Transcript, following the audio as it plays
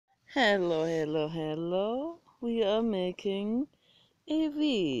Hello, hello, hello. We are making a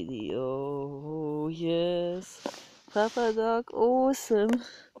video. Yes. Papa Dog, awesome.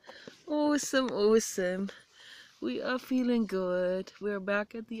 Awesome, awesome. We are feeling good. We're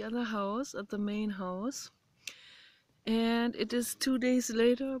back at the other house, at the main house. And it is 2 days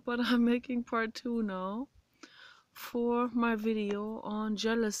later, but I'm making part 2 now for my video on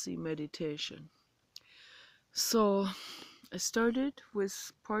jealousy meditation. So I started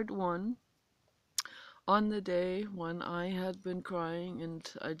with part 1 on the day when I had been crying, and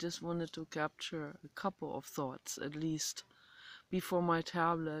I just wanted to capture a couple of thoughts at least before my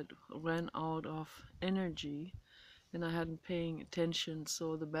tablet ran out of energy and I hadn't paying attention.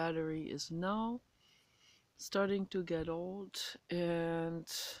 So the battery is now starting to get old and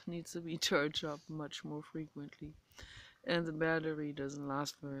needs to be charged up much more frequently. And the battery doesn't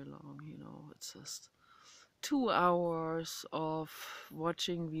last very long, it's just 2 hours of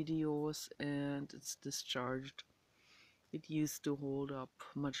watching videos and it's discharged. It used to hold up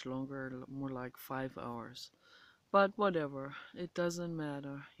much longer, more like 5 hours. But whatever, it doesn't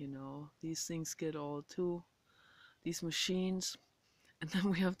matter. These things get old too, these machines, and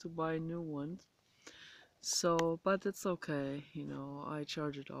then we have to buy new ones. So, but it's okay, I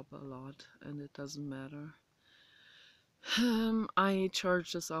charge it up a lot and it doesn't matter. I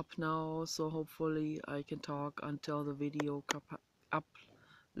charge this up now, so hopefully I can talk until the video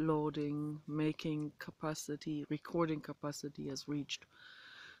uploading, making capacity, recording capacity has reached.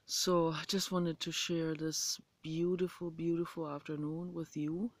 So I just wanted to share this beautiful, beautiful afternoon with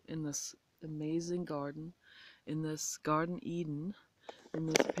you in this amazing garden, in this Garden Eden, in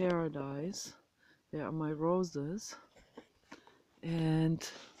this paradise. There are my roses and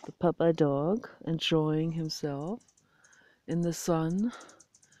the papa dog enjoying himself in the sun,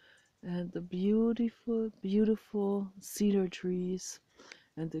 and the beautiful, beautiful cedar trees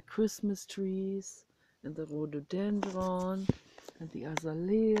and the Christmas trees and the rhododendron and the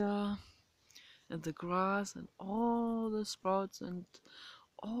azalea and the grass and all the sprouts and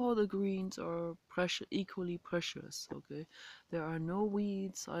all the greens are precious, equally precious. Okay, there are no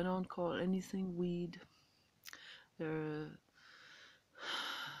weeds. I don't call anything weed. There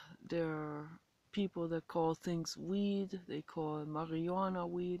there are people that call things weed. They call marijuana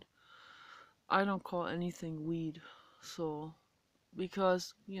weed. I don't call anything weed. So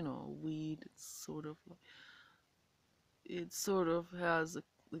because weed, it sort of has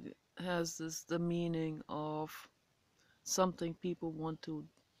this the meaning of something people want to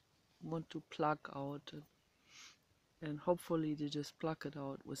pluck out, and hopefully they just pluck it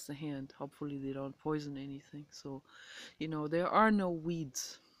out with the hand. Hopefully they don't poison anything. So there are no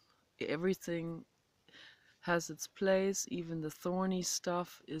weeds. Everything has its place. Even the thorny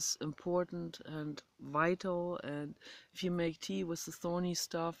stuff is important and vital, and if you make tea with the thorny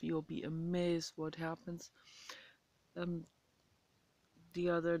stuff, you'll be amazed what happens. The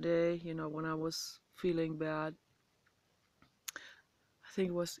other day, when I was feeling bad, I think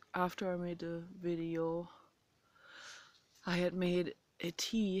it was after I made the video, I had made a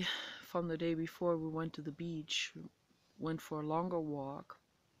tea from the day before. We went to the beach, went for a longer walk,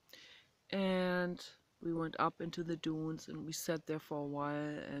 and we went up into the dunes and we sat there for a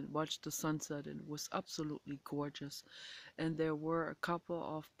while and watched the sunset, and it was absolutely gorgeous. And there were a couple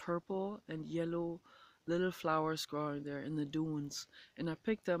of purple and yellow little flowers growing there in the dunes, and I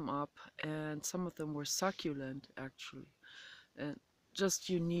picked them up, and some of them were succulent actually, and just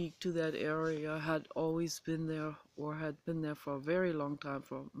unique to that area, had always been there or had been there for a very long time,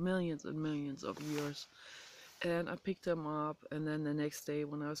 for millions and millions of years. And I picked them up, and then the next day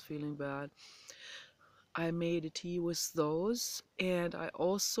when I was feeling bad, I made a tea with those, and I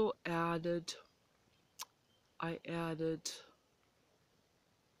also added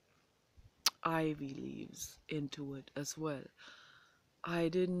ivy leaves into it as well. I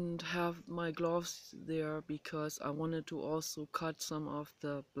didn't have my gloves there because I wanted to also cut some of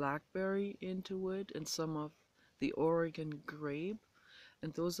the blackberry into it and some of the Oregon grape,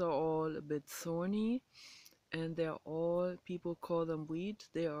 and those are all a bit thorny, and they're all, people call them weed.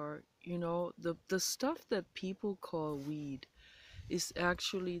 They are, the stuff that people call weed is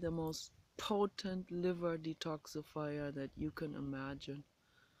actually the most potent liver detoxifier that you can imagine.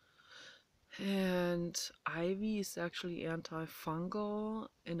 And ivy is actually antifungal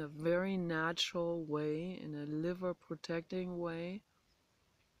in a very natural way, in a liver protecting way.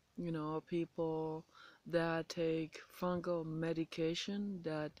 People that take fungal medication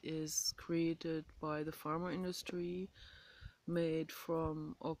that is created by the pharma industry, made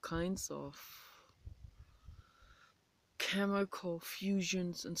from all kinds of chemical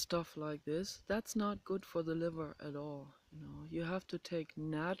fusions and stuff like this, that's not good for the liver at all. You know, you have to take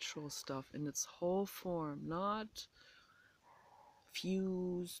natural stuff in its whole form, not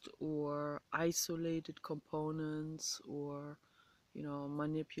fused or isolated components or, you know,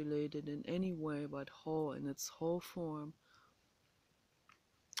 manipulated in any way, but whole in its whole form.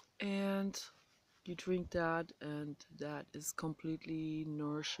 And you drink that, and that is completely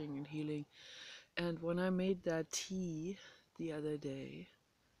nourishing and healing. And when I made that tea the other day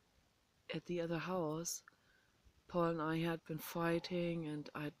at the other house, Paul and I had been fighting and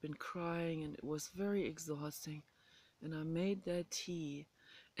I'd been crying and it was very exhausting. And I made that tea,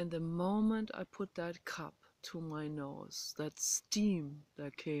 and the moment I put that cup to my nose, that steam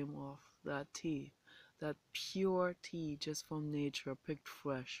that came off that tea, that pure tea just from nature, picked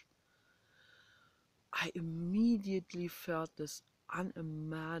fresh, I immediately felt this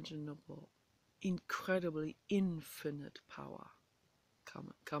unimaginable, incredibly infinite power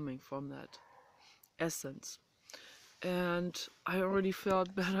coming from that essence. And I already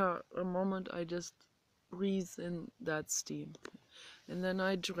felt better the moment I just breathed in that steam. And then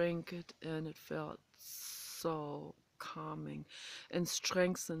I drank it, and it felt so calming and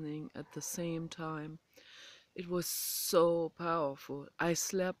strengthening at the same time. It was so powerful. I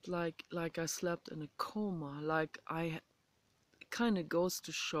slept like I slept in a coma. Like it kind of goes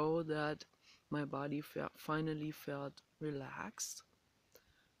to show that my body finally felt relaxed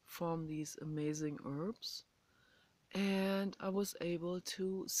from these amazing herbs, and I was able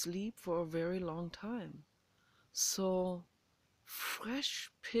to sleep for a very long time. So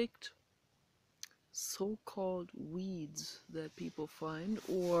fresh picked so-called weeds that people find,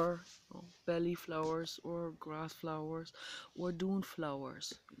 or belly flowers, or grass flowers, or dune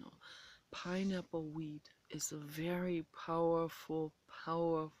flowers, you know, pineapple weed is a very powerful,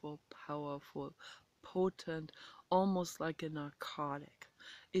 powerful, powerful, potent, almost like a narcotic.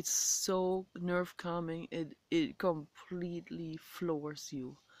 It's so nerve calming, it completely floors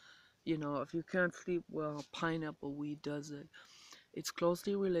you. You know, if you can't sleep well, pineapple weed does it. It's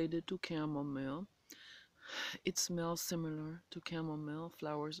closely related to chamomile. It smells similar to chamomile.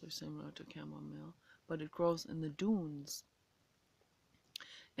 Flowers are similar to chamomile, but it grows in the dunes,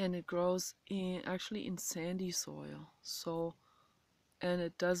 and it grows actually in sandy soil. So, and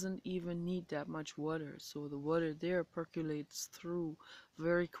it doesn't even need that much water. So the water there percolates through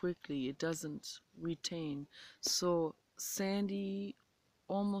very quickly. It doesn't retain. So sandy,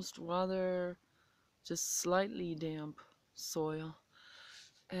 almost rather just slightly damp soil,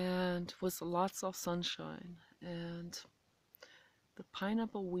 and with lots of sunshine. And the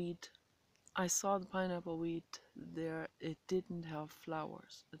pineapple weed, I saw the pineapple weed there. It didn't have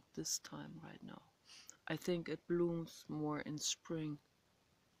flowers at this time right now. I think it blooms more in spring.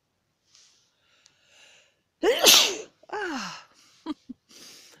 Ah.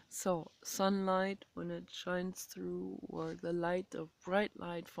 So sunlight, when it shines through, or the light, the bright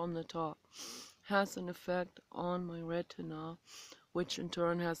light from the top, has an effect on my retina, which in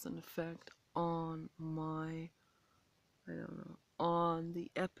turn has an effect on my, I don't know, on the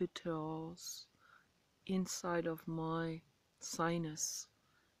epithelials inside of my sinus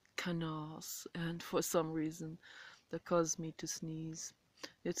canals, and for some reason that caused me to sneeze.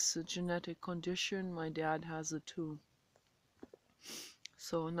 It's a genetic condition. My dad has it too.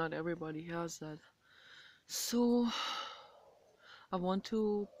 So not everybody has that. So I want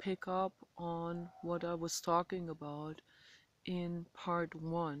to pick up on what I was talking about in part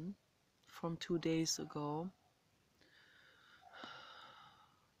 1 from 2 days ago.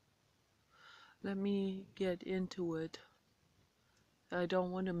 Let me get into it. I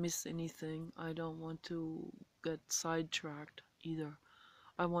don't want to miss anything. I don't want to get sidetracked either.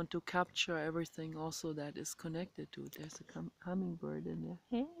 I want to capture everything also that is connected to it. There's a hummingbird in there.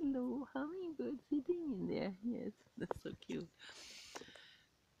 Hello, hummingbird sitting in there. Yes, that's so cute.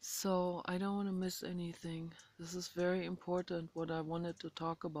 So I don't want to miss anything. This is very important what I wanted to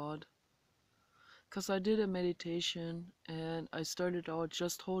talk about. Because I did a meditation, and I started out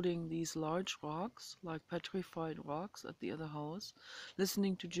just holding these large rocks, like petrified rocks at the other house,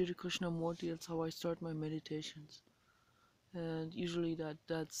 listening to Jiddu Krishnamurti. That's how I start my meditations. And usually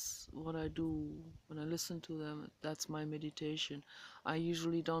that's what I do when I listen to them. That's my meditation. I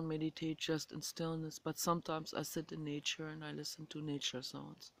usually don't meditate just in stillness, but sometimes I sit in nature and I listen to nature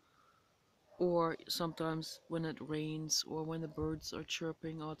sounds. Or sometimes when it rains, or when the birds are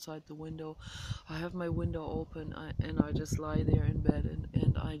chirping outside the window, I have my window open, and I just lie there in bed,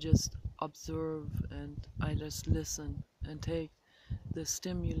 and I just observe, and I just listen and take the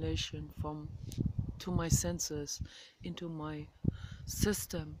stimulation to my senses into my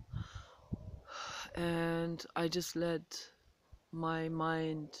system, and I just let my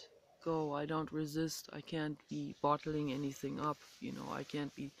mind go. I don't resist. I can't be bottling anything up. I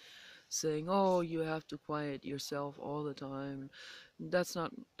can't be saying, "Oh, you have to quiet yourself all the time." That's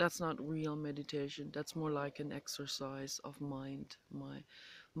not real meditation. That's more like an exercise of my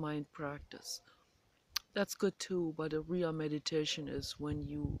mind practice. That's good too, but a real meditation is when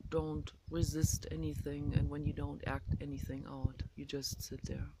you don't resist anything and when you don't act anything out. You just sit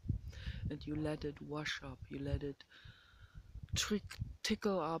there and you let it wash up. You let it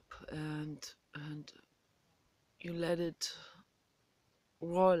tickle up, and you let it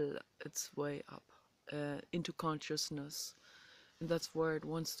roll its way up into consciousness. And that's where it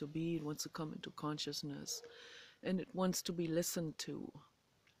wants to be. It wants to come into consciousness, and it wants to be listened to.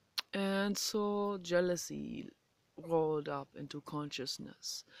 And so jealousy rolled up into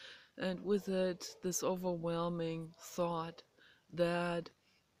consciousness, and with it this overwhelming thought, that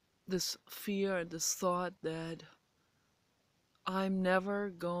this fear and this thought that I'm never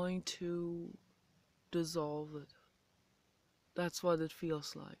going to dissolve it. That's what it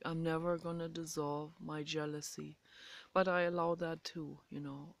feels like. I'm never gonna dissolve my jealousy. But I allow that too.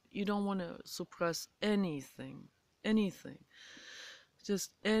 You don't want to suppress anything.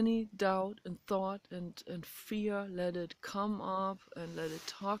 Just any doubt and thought and fear, let it come up and let it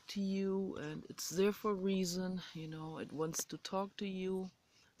talk to you, and it's there for a reason. It wants to talk to you.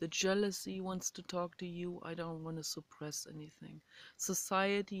 The jealousy wants to talk to you. I don't want to suppress anything.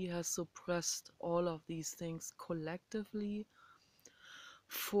 Society has suppressed all of these things collectively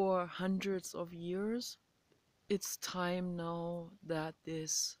for hundreds of years. It's time now that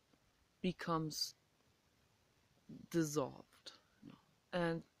this becomes dissolved,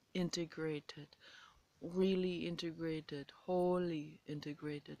 and integrated, really integrated, wholly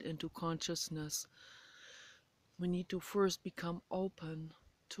integrated into consciousness. We need to first become open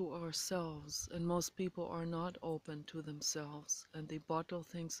to ourselves, and most people are not open to themselves, and they bottle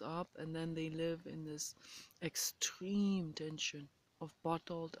things up, and then they live in this extreme tension of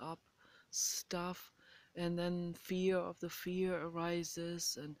bottled up stuff, and then fear of the fear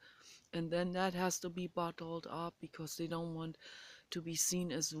arises, and then that has to be bottled up because they don't want to be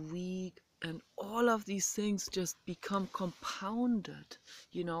seen as weak, and all of these things just become compounded.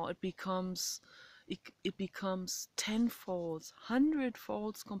 It becomes tenfolds,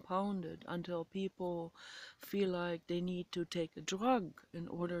 hundredfolds compounded, until people feel like they need to take a drug in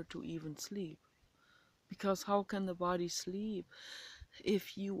order to even sleep. Because how can the body sleep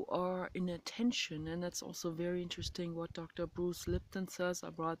if you are in a tension? And that's also very interesting what Dr. Bruce Lipton says.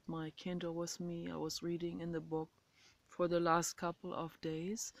 I brought my Kindle with me. I was reading in the book for the last couple of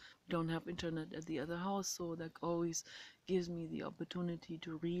days. We don't have internet at the other house, so that always gives me the opportunity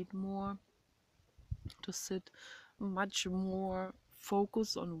to read more, to sit much more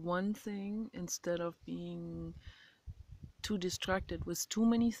focused on one thing instead of being too distracted with too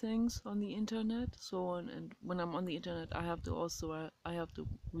many things on the internet. So, and when I'm on the internet, I have to also I have to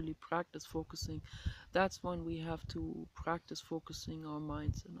really practice focusing. That's when we have to practice focusing our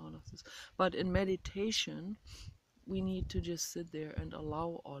minds and all of this. But in meditation, we need to just sit there and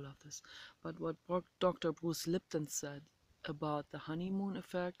allow all of this. But what Dr. Bruce Lipton said about the honeymoon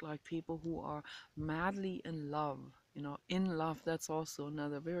effect, like people who are madly in love, in love, that's also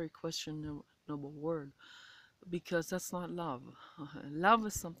another very questionable word, because that's not love. Love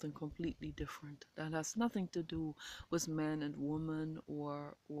is something completely different. That has nothing to do with man and woman,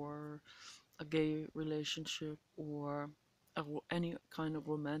 or a gay relationship, or any kind of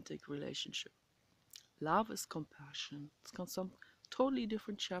romantic relationship. Love is compassion. It's got some totally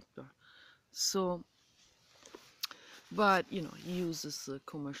different chapter. So, but he uses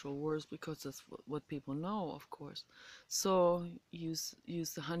commercial words because that's what people know, of course. So use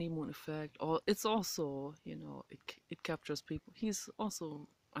the honeymoon effect. Or it's also it captures people. He's also,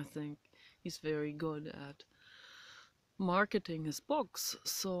 I think, he's very good at marketing his books.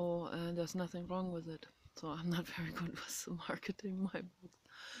 So, and there's nothing wrong with it. So I'm not very good with marketing my books.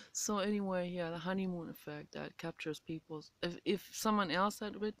 So anyway, yeah, the honeymoon effect, that captures people's. If someone else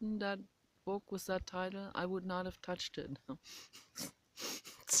had written that book with that title, I would not have touched it.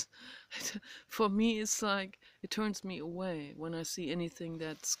 For me, it's like it turns me away when I see anything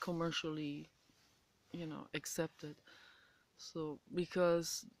that's commercially, accepted. So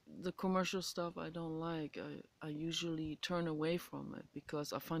because the commercial stuff I don't like, I usually turn away from it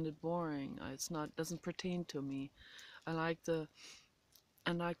because I find it boring. It's not doesn't pertain to me. I like the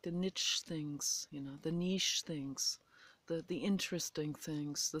niche things, the niche things, the interesting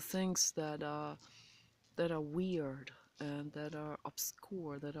things, the things that are weird and that are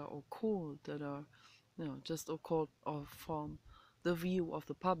obscure, that are occult, that are just occult or from the view of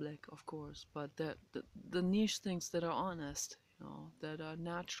the public, of course, but that the niche things that are honest, that are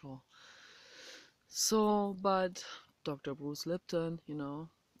natural. So, but Dr. Bruce Lipton,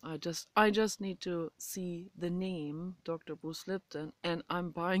 I just need to see the name Dr. Bruce Lipton, and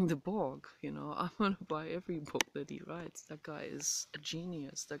I'm buying the book. I'm gonna buy every book that he writes. That guy is a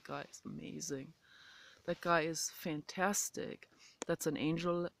genius. That guy is amazing. That guy is fantastic. That's an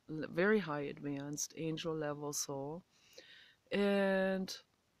angel, very high advanced angel level soul, and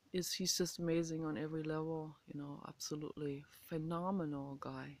he's just amazing on every level. Absolutely phenomenal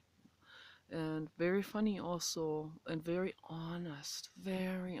guy, and very funny also, and very honest,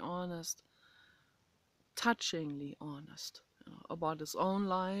 touchingly honest, about his own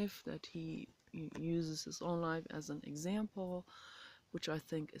life, that he uses his own life as an example, which I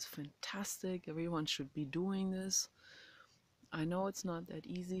think is fantastic. Everyone should be doing this. I know it's not that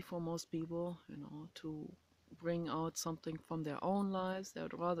easy for most people, to bring out something from their own lives. They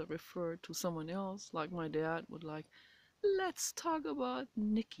would rather refer to someone else, like my dad would like, let's talk about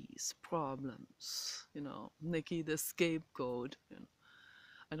Nikki's problems. Nikki the scapegoat.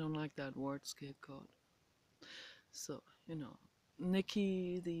 I don't like that word, scapegoat. So,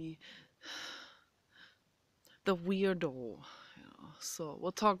 Nikki the weirdo. So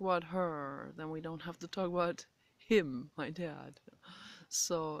we'll talk about her, then we don't have to talk about him, my dad.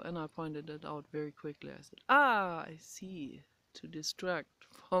 So, and I pointed it out very quickly. I said, I see, to distract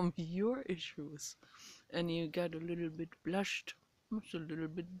from your issues. And you get a little bit blushed. Just a little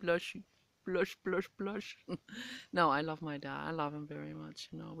bit blushy. Blush, blush, blush. No, I love my dad. I love him very much.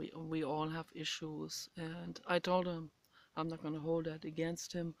 We all have issues. And I told him I'm not going to hold that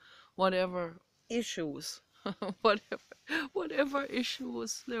against him. Whatever issues, whatever, whatever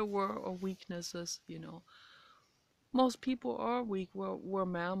issues there were, or weaknesses, most people are weak. We're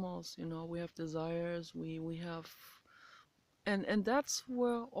mammals, we have desires, we have, and that's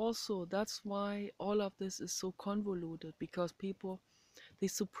why all of this is so convoluted, because people, they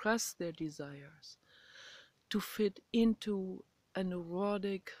suppress their desires to fit into a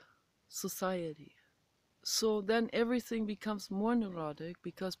neurotic society. So then everything becomes more neurotic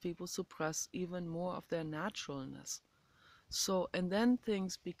because people suppress even more of their naturalness. So, and then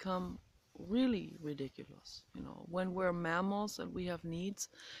things become really ridiculous, when we're mammals and we have needs,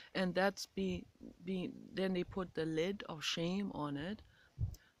 and then they put the lid of shame on it.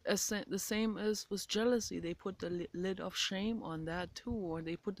 The same as with jealousy, they put the lid of shame on that too, or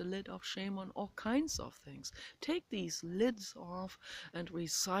they put the lid of shame on all kinds of things. Take these lids off and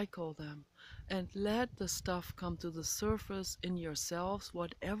recycle them, and let the stuff come to the surface in yourselves,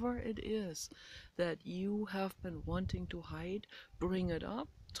 whatever it is that you have been wanting to hide. Bring it up,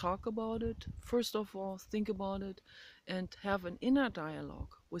 talk about it. First of all, think about it, and have an inner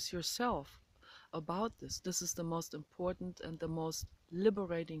dialogue with yourself about this. This is the most important and the most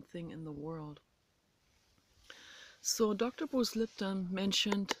liberating thing in the world. So Dr. Bruce Lipton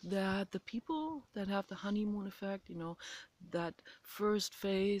mentioned that the people that have the honeymoon effect, that first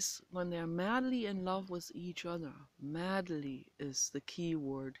phase when they're madly in love with each other, madly is the key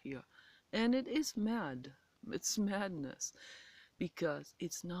word here. And it is mad. It's madness, because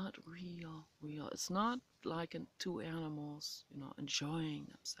it's not real. It's not like two animals, enjoying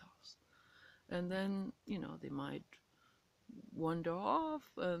themselves. And then, they might wander off,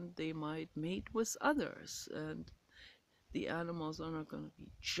 and they might mate with others, and the animals are not going to be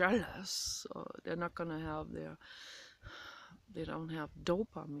jealous, or they're not going to have they don't have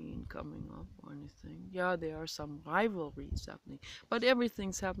dopamine coming up or anything. Yeah, there are some rivalries happening, but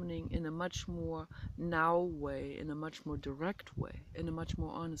everything's happening in a much more now way, in a much more direct way, in a much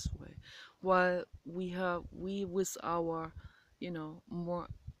more honest way, while we with our, more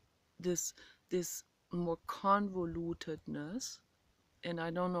this this more convolutedness. And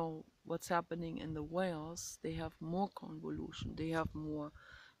I don't know what's happening in the whales. They have more convolution. They have more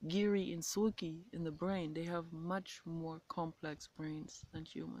giri and sulki in the brain. They have much more complex brains than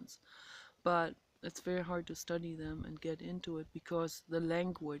humans. But it's very hard to study them and get into it, because the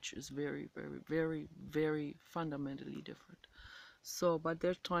language is very, very, very, very fundamentally different. So, but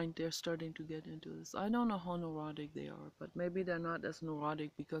they're starting to get into this. I don't know how neurotic they are, but maybe they're not as neurotic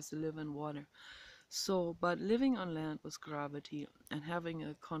because they live in water. So, but living on land with gravity and having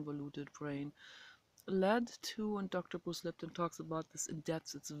a convoluted brain led to, and Dr. Bruce Lipton talks about this in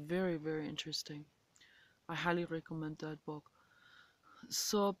depth. It's very, very interesting. I highly recommend that book.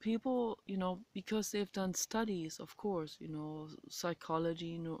 So people, because they've done studies, of course,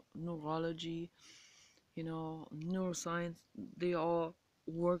 psychology, neurology, neuroscience, they all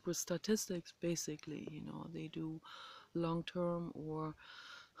work with statistics, basically. They do long-term or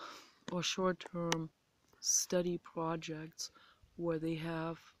short-term study projects where they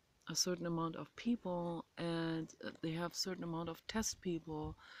have a certain amount of people, and they have certain amount of test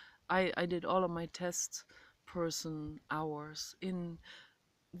people. I did all of my test person hours in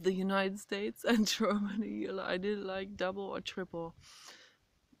the United States and Germany. I did like double or triple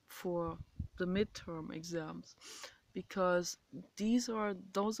for the midterm exams, because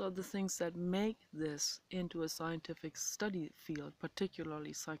those are the things that make this into a scientific study field,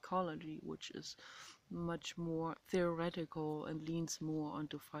 particularly psychology, which is much more theoretical and leans more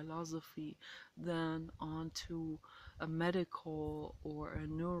onto philosophy than onto a medical or a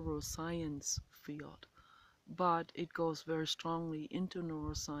neuroscience field. But it goes very strongly into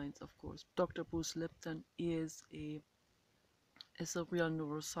neuroscience, of course. Dr. Bruce Lipton is a real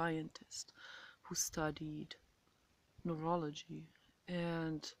neuroscientist who studied neurology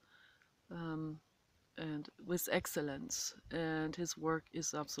and um, and with excellence. And his work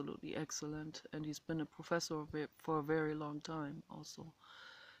is absolutely excellent. And he's been a professor for a very long time also,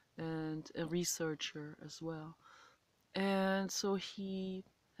 and a researcher as well. And so he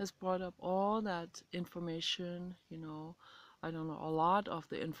has brought up all that information, I don't know, a lot of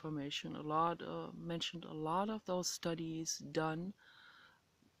the information, mentioned a lot of those studies done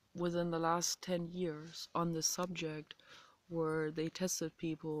within the last 10 years on this subject, where they tested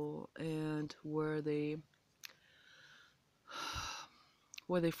people and where they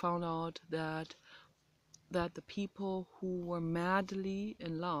found out that the people who were madly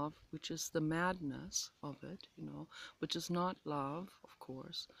in love, which is the madness of it, which is not love, of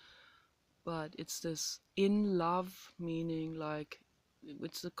course, but it's this in love, meaning like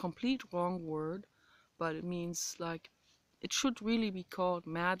it's a complete wrong word, but it means like it should really be called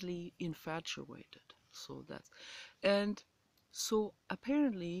madly infatuated. And so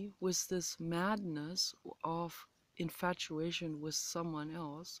apparently with this madness of infatuation with someone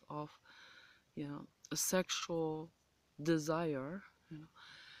else, of a sexual desire,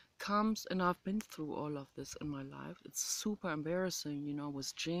 comes, and I've been through all of this in my life. It's super embarrassing,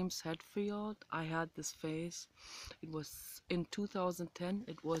 with James Hetfield. I had this phase. It was in 2010.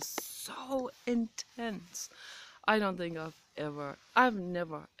 It was so intense. I don't think I've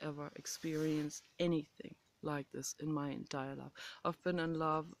never ever experienced anything like this in my entire life. I've been in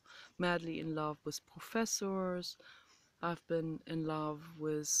love, madly in love with professors. I've been in love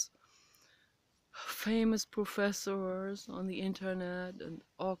with famous professors on the internet and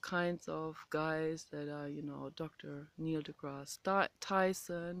all kinds of guys that are, Dr. Neil deGrasse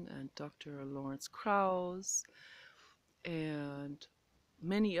Tyson and Dr. Lawrence Krauss and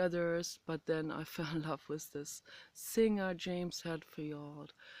many others. But then I fell in love with this singer, James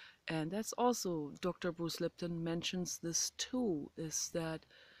Hetfield. And that's also, Dr. Bruce Lipton mentions this too, is that,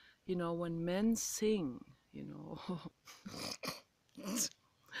 when men sing,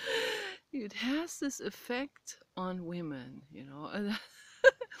 it has this effect on women, and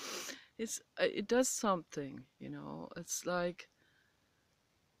it does something, it's like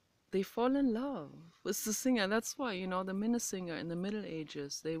they fall in love with the singer. That's why, the Minnesinger in the Middle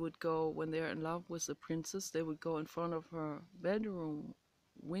Ages, they would go, when they're in love with the princess, they would go in front of her bedroom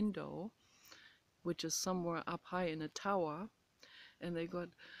window, which is somewhere up high in a tower, and they go,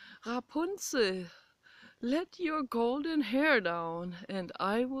 Rapunzel, let your golden hair down, and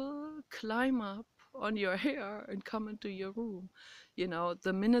I will climb up on your hair and come into your room.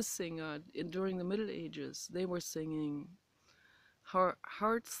 The Minnesinger during the Middle Ages, they were singing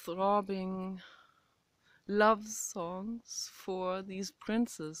heart-throbbing love songs for these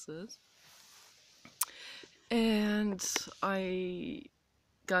princesses. And I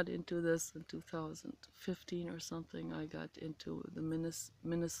got into this in 2015 or something. I got into the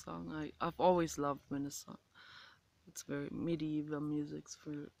Minnesong. I've always loved Minnesong. It's very medieval music. It's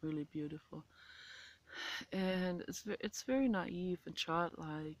really beautiful, and it's very naive and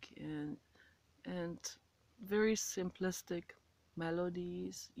childlike, and very simplistic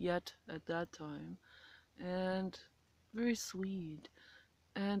melodies. Yet at that time, and very sweet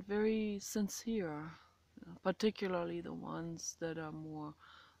and very sincere, particularly the ones that are more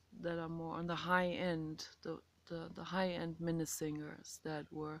on the high end, the high end Minnesingers that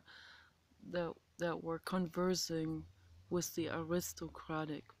were conversing with the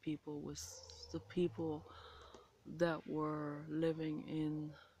aristocratic people, with the people that were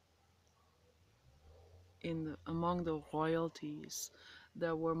living among the royalties,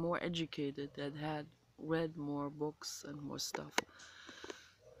 that were more educated, that had read more books and more stuff.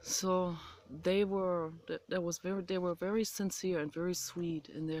 So they were very sincere and very sweet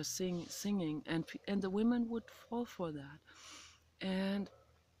in their singing, and the women would fall for that. And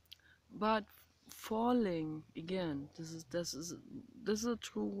but falling again, this is a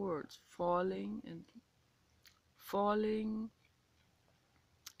true word, falling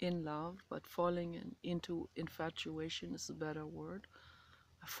in love, but falling into infatuation is a better word.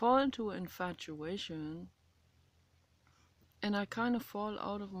 I fall into infatuation and I kind of fall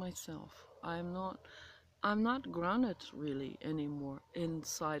out of myself. I'm not grounded really anymore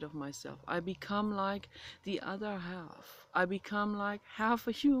inside of myself. I become like the other half. I become like half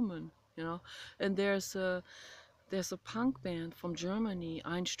a human, you know. And there's a punk band from Germany,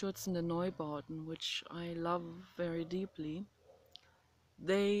 Einstürzende Neubauten, which I love very deeply.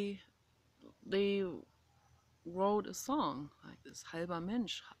 They they wrote a song like this, halber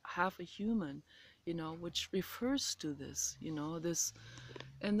Mensch, half a human, you know, which refers to this, you know, this.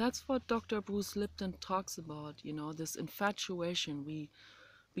 And that's what Dr. Bruce Lipton talks about, you know, this infatuation. We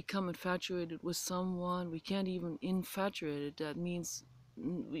become infatuated with someone. We can't even infatuated. That means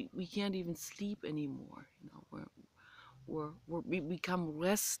we can't even sleep anymore, you know. We become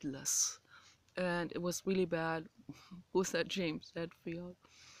restless. And it was really bad. Who's that? James Hetfield.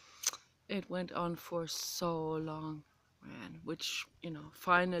 It went on for so long, man, which, you know,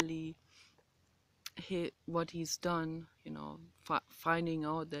 finally what he's done, you know, finding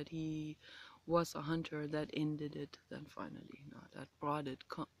out that he was a hunter, that ended it. Then finally, you know, that brought it,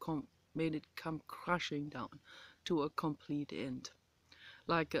 made it come crushing down to a complete end,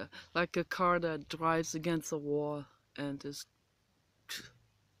 like a car that drives against a wall and this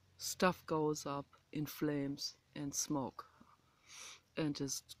stuff goes up in flames and smoke and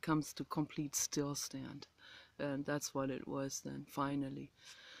just comes to complete stillstand. And that's what it was then finally,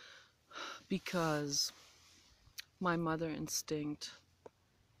 because my mother instinct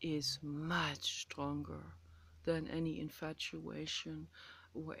is much stronger than any infatuation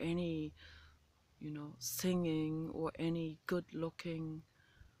or any, you know, singing or any good looking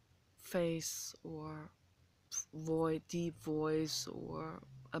face or deep voice or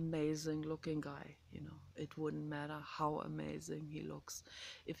amazing looking guy. You know, it wouldn't matter how amazing he looks.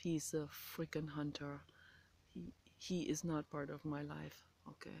 If he's a freaking hunter, he is not part of my life.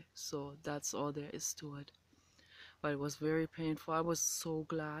 Okay, so that's all there is to it. But it was very painful. I was so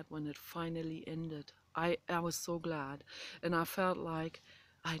glad when it finally ended. I was so glad. And I felt like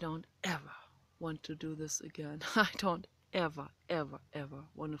I don't ever want to do this again. I don't ever, ever, ever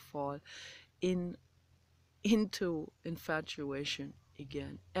want to fall in into infatuation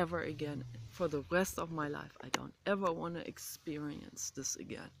again, ever again, for the rest of my life. I don't ever want to experience this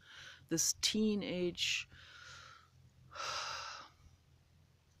again. This teenage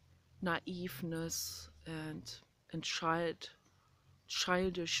naiveness and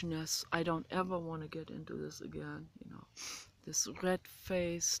childishness. I don't ever want to get into this again, you know. This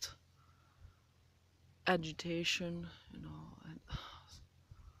red-faced agitation, you know, and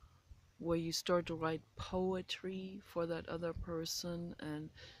where you start to write poetry for that other person and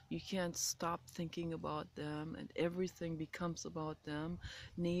you can't stop thinking about them and everything becomes about them.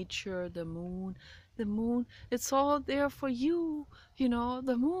 Nature, the moon, it's all there for you, you know,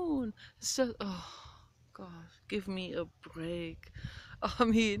 the moon. It's just, oh gosh, give me a break. I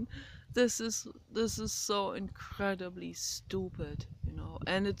mean, this is so incredibly stupid, you know,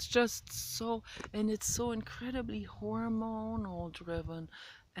 and it's just so, and it's so incredibly hormonal driven,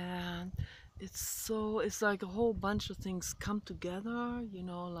 and it's like a whole bunch of things come together, you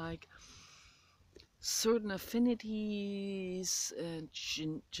know, like certain affinities and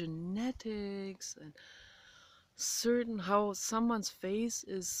genetics and certain how someone's face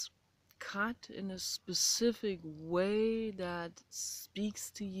is cut in a specific way that speaks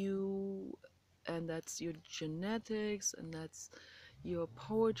to you, and that's your genetics and that's your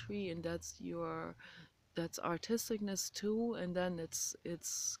poetry and that's artisticness too, and then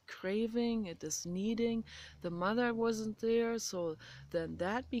it's craving, it is needing. The mother wasn't there, so then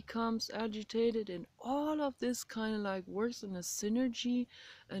that becomes agitated, and all of this kind of like works in a synergy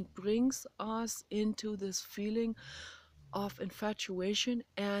and brings us into this feeling of infatuation.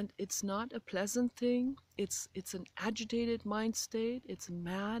 And it's not a pleasant thing. It's an agitated mind state. It's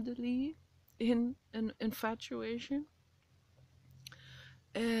madly in an infatuation,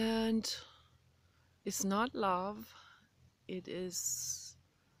 and it's not love. It's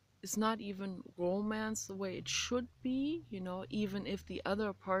not even romance the way it should be, you know, even if the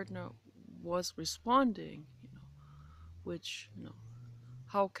other partner was responding, you know, which, you know,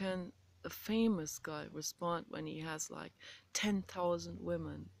 how can a famous guy respond when he has like 10,000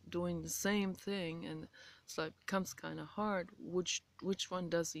 women doing the same thing? And it's like becomes kind of hard. Which one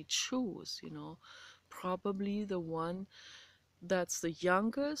does he choose, you know? Probably the one that's the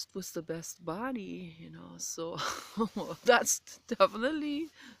youngest with the best body, you know. So that's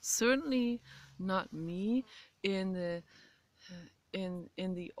definitely, certainly not me in the in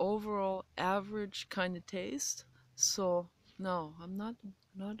the overall average kind of taste. So No, I'm not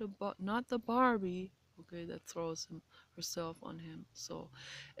the Barbie, okay, that throws herself on him. So,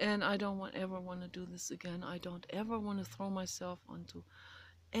 and I don't ever want to do this again. I don't ever want to throw myself onto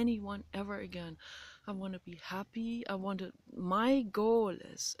anyone ever again. I want to be happy. My goal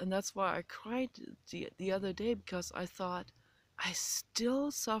is, and that's why I cried the other day, because I thought, I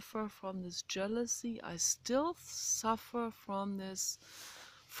still suffer from this jealousy. I still suffer from this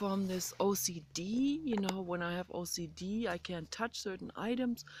OCD. You know, when I have OCD, I can't touch certain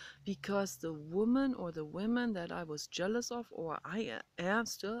items because the woman or the women that I was jealous of, or I am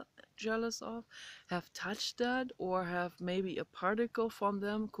still jealous of, have touched that, or have maybe a particle from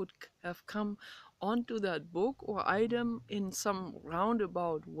them could have come onto that book or item in some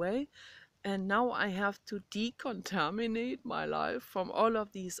roundabout way. And now I have to decontaminate my life from all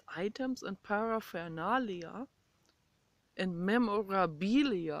of these items and paraphernalia and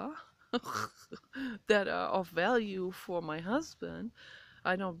memorabilia that are of value for my husband.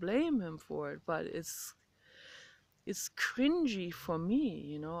 I don't blame him for it, but it's cringy for me,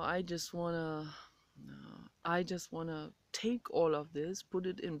 you know. I just wanna take all of this, put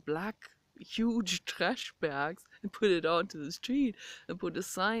it in black huge trash bags and put it onto the street and put a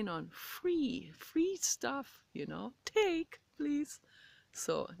sign on free stuff, you know. Take, please.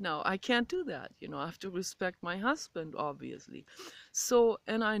 So now I can't do that, you know. I have to respect my husband, obviously. So,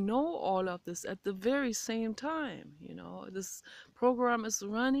 and I know all of this at the very same time, you know. This program is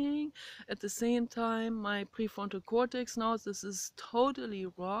running at the same time. My prefrontal cortex knows this is totally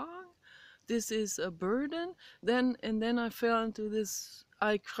wrong. This is a burden. And then I fell into this.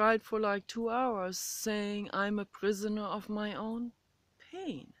 I cried for like 2 hours saying I'm a prisoner of my own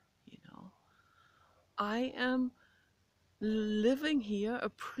pain, you know. I am living here a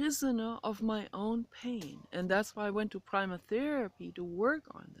prisoner of my own pain. And that's why I went to primal therapy to work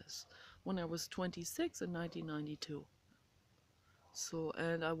on this when I was 26 in 1992. So,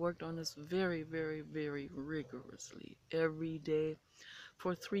 and I worked on this very, very, very rigorously every day.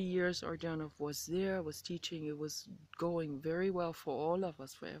 For 3 years, Arjanov was there, was teaching. It was going very well for all of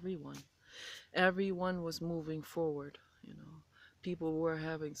us, for everyone. Everyone was moving forward, you know. People were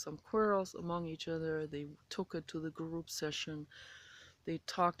having some quarrels among each other. They took it to the group session. They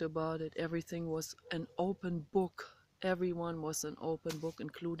talked about it. Everything was an open book. Everyone was an open book,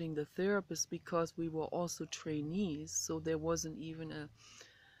 including the therapist, because we were also trainees. So there wasn't even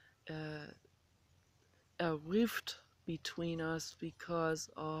a rift between us because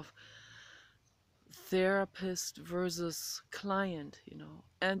of therapist versus client, you know.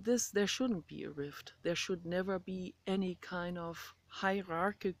 And there shouldn't be a rift. There should never be any kind of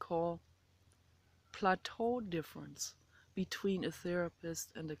hierarchical plateau difference between a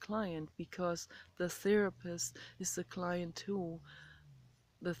therapist and a client, because the therapist is a client too.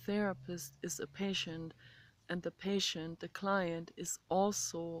 The therapist is a patient, and the patient, the client, is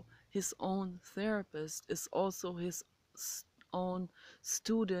also his own therapist, is also his own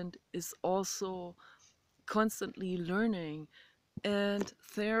student, is also constantly learning. And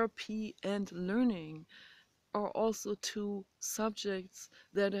therapy and learning are also two subjects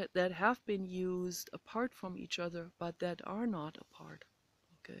that have been used apart from each other, but that are not apart.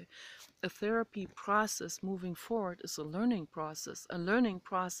 Okay, a therapy process moving forward is a learning process. A learning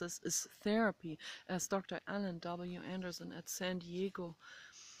process is therapy, as Dr. Alan W. Anderson at San Diego,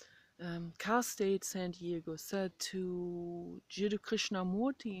 Cal State San Diego, said to Jiddu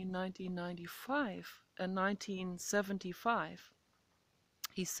Krishnamurti in 1995 and 1975.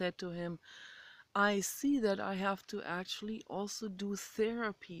 He said to him, I see that I have to actually also do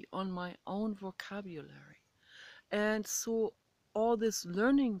therapy on my own vocabulary. And so all this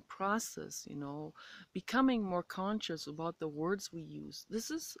learning process, you know, becoming more conscious about the words we use, this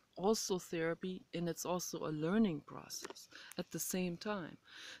is also therapy, and it's also a learning process at the same time.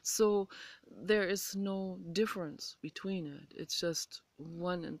 So there is no difference between it. It's just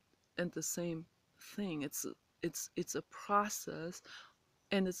one and the same thing. It's a process,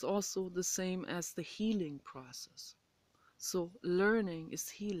 and it's also the same as the healing process. So learning is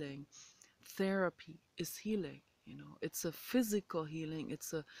healing, therapy is healing. You know, it's a physical healing,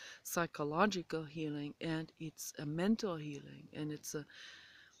 it's a psychological healing, and it's a mental healing, and it's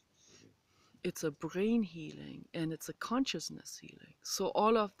a brain healing, and it's a consciousness healing. So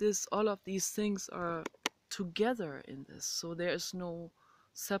all of these things are together in this. So there is no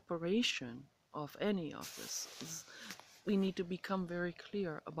separation of any of this. We need to become very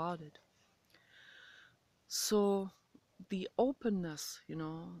clear about it. So the openness, you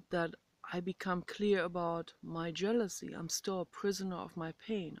know, that I become clear about my jealousy. I'm still a prisoner of my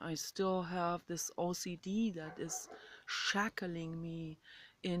pain. I still have this OCD that is shackling me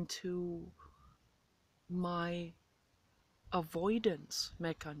into my avoidance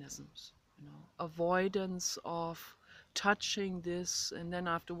mechanisms, avoidance of touching this, and then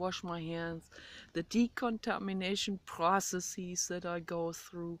I have to wash my hands, the decontamination processes that I go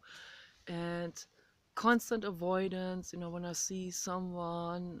through, and constant avoidance, when I see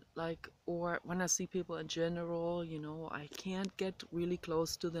someone, like, or when I see people in general, I can't get really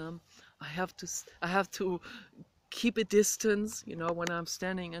close to them. I have to keep a distance, when I'm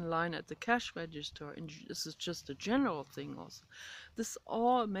standing in line at the cash register, and this is just a general thing also. This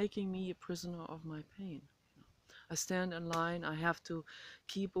all making me a prisoner of my pain. I stand in line, I have to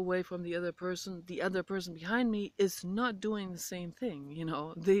keep away from the other person. The other person behind me is not doing the same thing,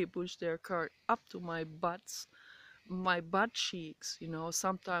 They push their cart up to my butt cheeks,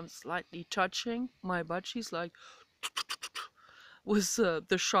 sometimes slightly touching my butt cheeks, like with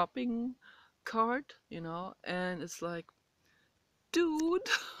the shopping cart, and it's like, dude,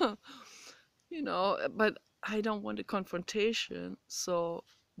 but I don't want a confrontation, so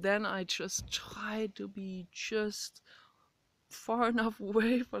then I just try to be just far enough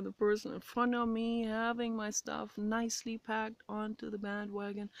away from the person in front of me, having my stuff nicely packed onto the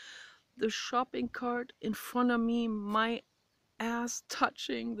bandwagon, the shopping cart in front of me, my ass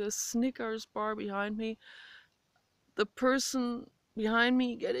touching the Snickers bar behind me, the person behind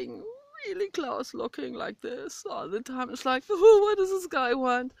me getting really close, looking like this all the time. It's like, oh, what does this guy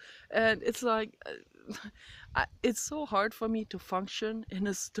want? And it's like, it's so hard for me to function in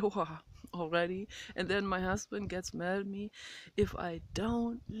a store already. And then my husband gets mad at me if I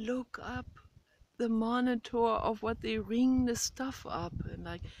don't look up the monitor of what they ring the stuff up, and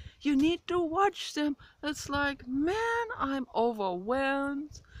like, you need to watch them. It's like, man, I'm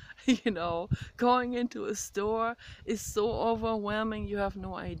overwhelmed. Going into a store is so overwhelming, you have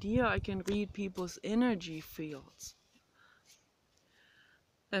no idea. I can read people's energy fields,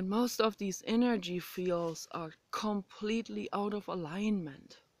 and most of these energy fields are completely out of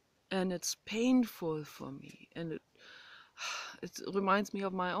alignment, and it's painful for me, and it reminds me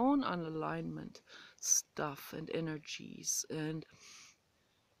of my own unalignment stuff and energies, and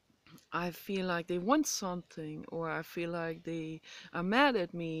I feel like they want something, or I feel like they are mad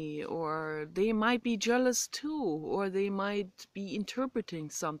at me, or they might be jealous too, or they might be interpreting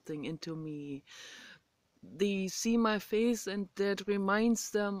something into me. They see my face and that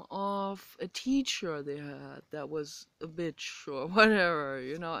reminds them of a teacher they had that was a bitch or whatever,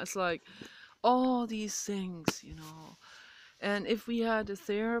 It's like all these things. And if we had a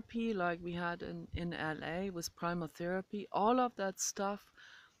therapy like we had in LA with primal therapy, all of that stuff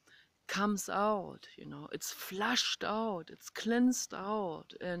comes out, it's flushed out, it's cleansed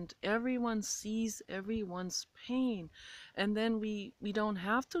out, and everyone sees everyone's pain. And then we don't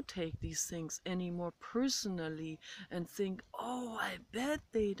have to take these things anymore personally and think, oh, I bet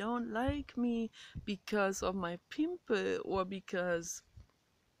they don't like me because of my pimple, or because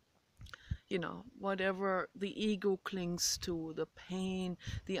whatever the ego clings to, the pain,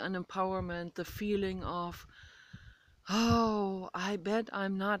 the unempowerment, the feeling of, oh, I bet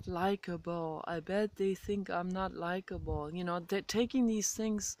I'm not likable. I bet they think I'm not likable. They're taking these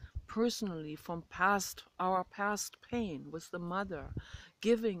things personally from our past pain with the mother,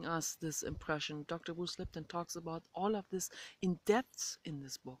 giving us this impression. Dr. Bruce Lipton talks about all of this in depth in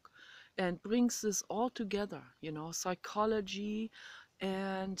this book, and brings this all together, psychology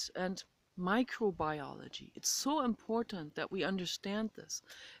and microbiology. It's so important that we understand this,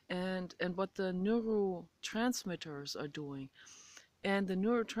 and what the neurotransmitters are doing. And the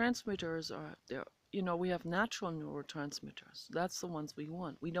neurotransmitters are there. We have natural neurotransmitters. That's the ones we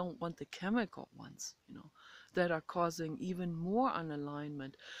want. We don't want the chemical ones, that are causing even more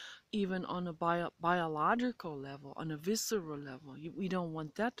unalignment, even on a biological level, on a visceral level. We don't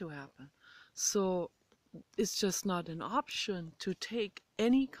want that to happen. So it's just not an option to take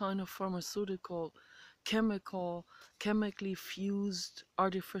any kind of pharmaceutical, chemically fused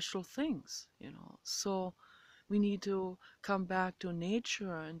artificial things, So we need to come back to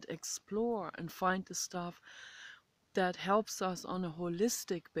nature and explore and find the stuff that helps us on a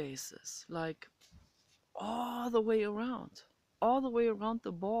holistic basis, like all the way around,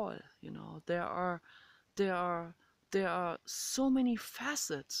 the ball. There are there are there are so many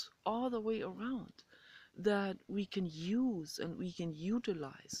facets all the way around that we can use and we can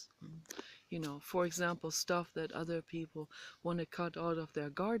utilize. For example, stuff that other people want to cut out of their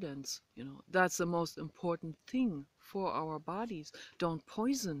gardens, that's the most important thing for our bodies. Don't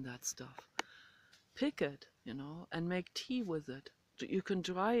poison that stuff. Pick it, and make tea with it. You can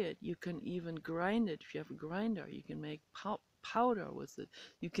dry it, you can even grind it. If you have a grinder, you can make powder with it.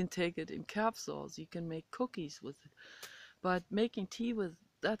 You can take it in capsules, you can make cookies with it. But making tea with,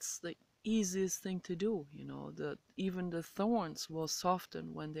 that's easiest thing to do. You know, even the thorns will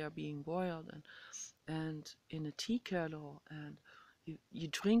soften when they're being boiled and in a tea kettle, and you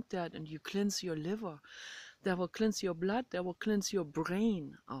drink that and you cleanse your liver. That will cleanse your blood, that will cleanse your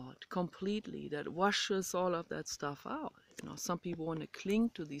brain out completely, that washes all of that stuff out. You know, some people want to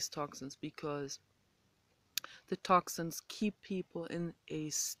cling to these toxins because the toxins keep people in a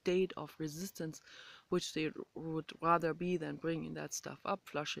state of resistance, which they would rather be than bringing that stuff up,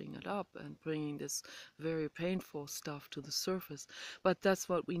 flushing it up, and bringing this very painful stuff to the surface. But that's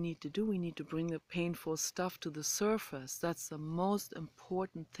what we need to do. We need to bring the painful stuff to the surface. That's the most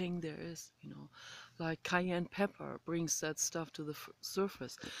important thing there is, you know. Like cayenne pepper brings that stuff to the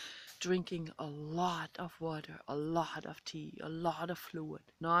surface. Drinking a lot of water, a lot of tea, a lot of fluid,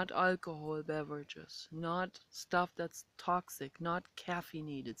 not alcohol beverages, not stuff that's toxic, not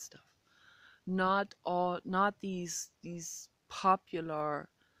caffeinated stuff, not these popular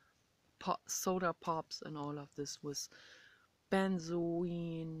soda pops and all of this with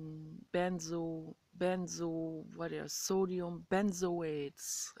what else, sodium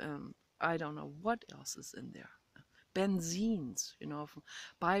benzoates, I don't know what else is in there. Benzines, you know,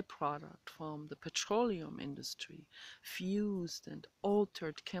 byproduct from the petroleum industry, fused and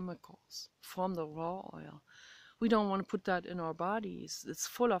altered chemicals from the raw oil. We don't want to put that in our bodies. It's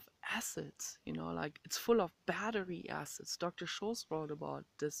full of acids, you know, like it's full of battery acids. Dr. Schulze wrote about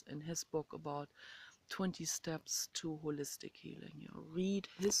this in his book about 20 steps to holistic healing. You know, read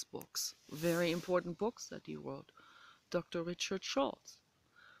his books, very important books that he wrote. Dr. Richard Schulze.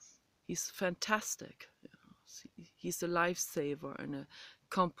 He's fantastic. You know. He's a lifesaver and a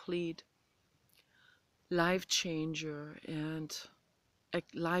complete life changer and a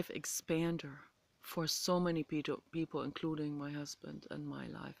life expander for so many people, including my husband and my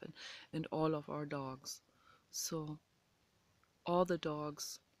life and all of our dogs. So all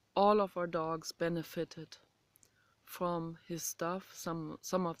of our dogs benefited from his stuff. Some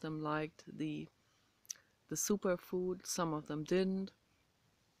of them liked the superfood, some of them didn't.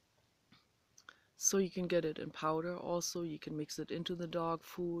 So you can get it in powder also. You can mix it into the dog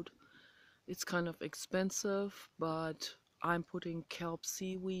food. It's kind of expensive, but I'm putting kelp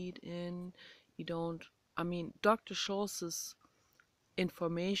seaweed in. I mean, Dr. Schulze's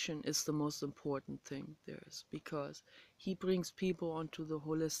information is the most important thing there is, because he brings people onto the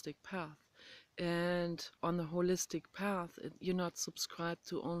holistic path. And on the holistic path, you're not subscribed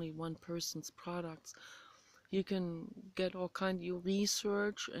to only one person's products. You can get all kind, you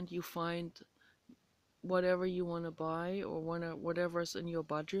research and you find whatever you want to buy or whatever's in your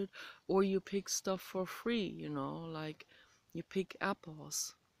budget, or you pick stuff for free, you know, like you pick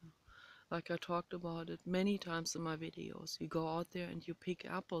apples. Like I talked about it many times in my videos. You go out there and you pick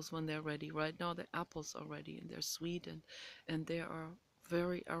apples when they're ready. Right now the apples are ready and they're sweet and they are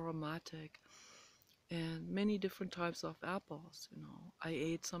very aromatic. And many different types of apples, you know. I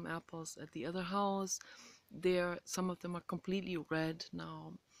ate some apples at the other house. Some of them are completely red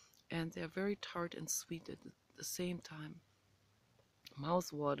now, and they're very tart and sweet at the same time.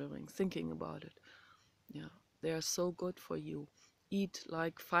 Mouth-watering, thinking about it. Yeah, they are so good for you. Eat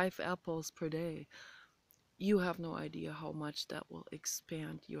like 5 apples per day. You have no idea how much that will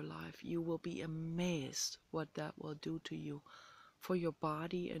expand your life. You will be amazed what that will do to you, for your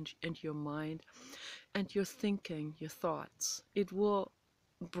body and your mind and your thinking, your thoughts. It will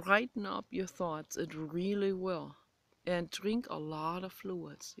brighten up your thoughts. It really will. And drink a lot of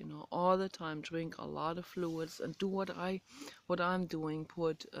fluids, you know, all the time. Drink a lot of fluids and do what I'm doing.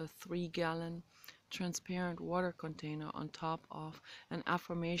 Put a 3-gallon transparent water container on top of an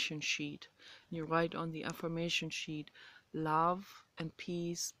affirmation sheet. You write on the affirmation sheet, love and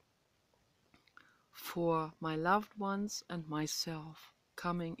peace for my loved ones and myself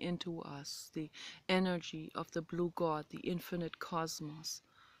coming into us, the energy of the blue God, the infinite cosmos,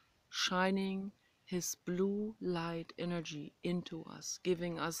 shining his blue light energy into us,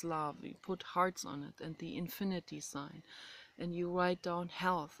 giving us love. You put hearts on it and the infinity sign, and you write down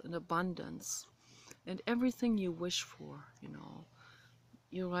health and abundance and everything you wish for, you know.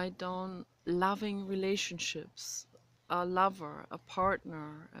 You write down loving relationships, a lover, a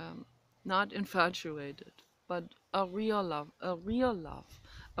partner, not infatuated, but a real love, a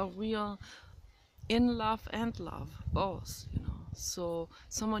real in love and love, both, you know. So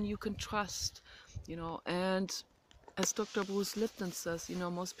someone you can trust, you know. And as Dr. Bruce Lipton says, you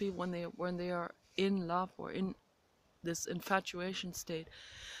know, most people when they are in love or in this infatuation state,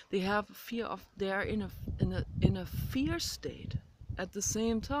 they have fear of, they are in a fear state at the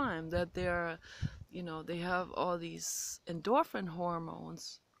same time that they're, you know, they have all these endorphin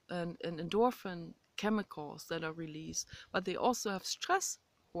hormones and endorphin chemicals that are released, but they also have stress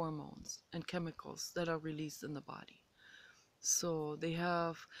hormones and chemicals that are released in the body. So they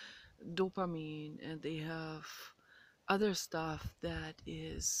have dopamine and they have other stuff that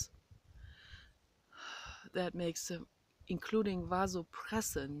makes them, including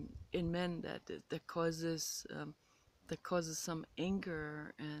vasopressin in men, that causes some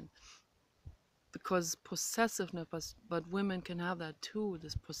anger and because possessiveness, but women can have that too,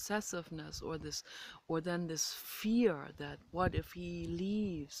 this possessiveness or then this fear that what if he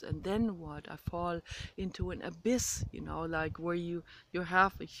leaves and then what, I fall into an abyss, like where you're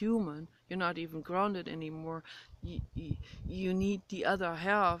half a human, you're not even grounded anymore, you need the other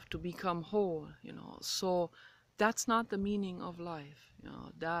half to become whole, so that's not the meaning of life,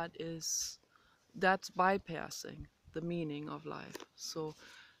 that's bypassing the meaning of life. So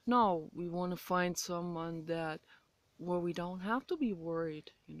no, we want to find someone where we don't have to be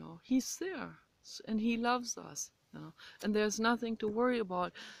worried, he's there and he loves us, and there's nothing to worry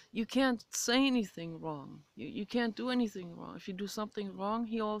about. You can't say anything wrong. You can't do anything wrong. If you do something wrong,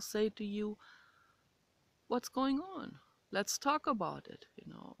 he'll say to you, what's going on? Let's talk about it,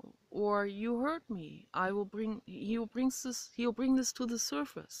 or you hurt me. He'll bring this to the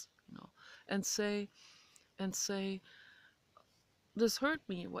surface, and say, this hurt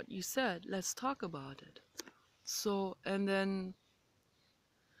me, what you said, let's talk about it. So, and then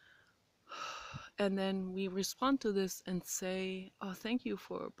we respond to this and say, oh, thank you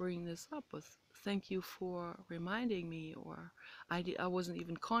for bringing this up, or thank you for reminding me, or I wasn't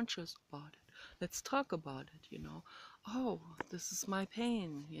even conscious about it. Let's talk about it, Oh, this is my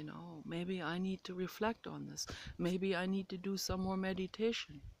pain, maybe I need to reflect on this. Maybe I need to do some more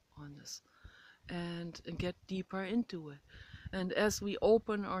meditation on this and get deeper into it. And as we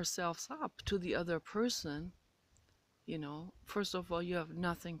open ourselves up to the other person, first of all, you have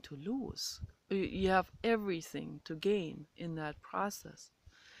nothing to lose. You have everything to gain in that process.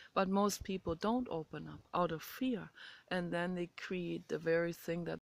 But most people don't open up out of fear, and then they create the very thing that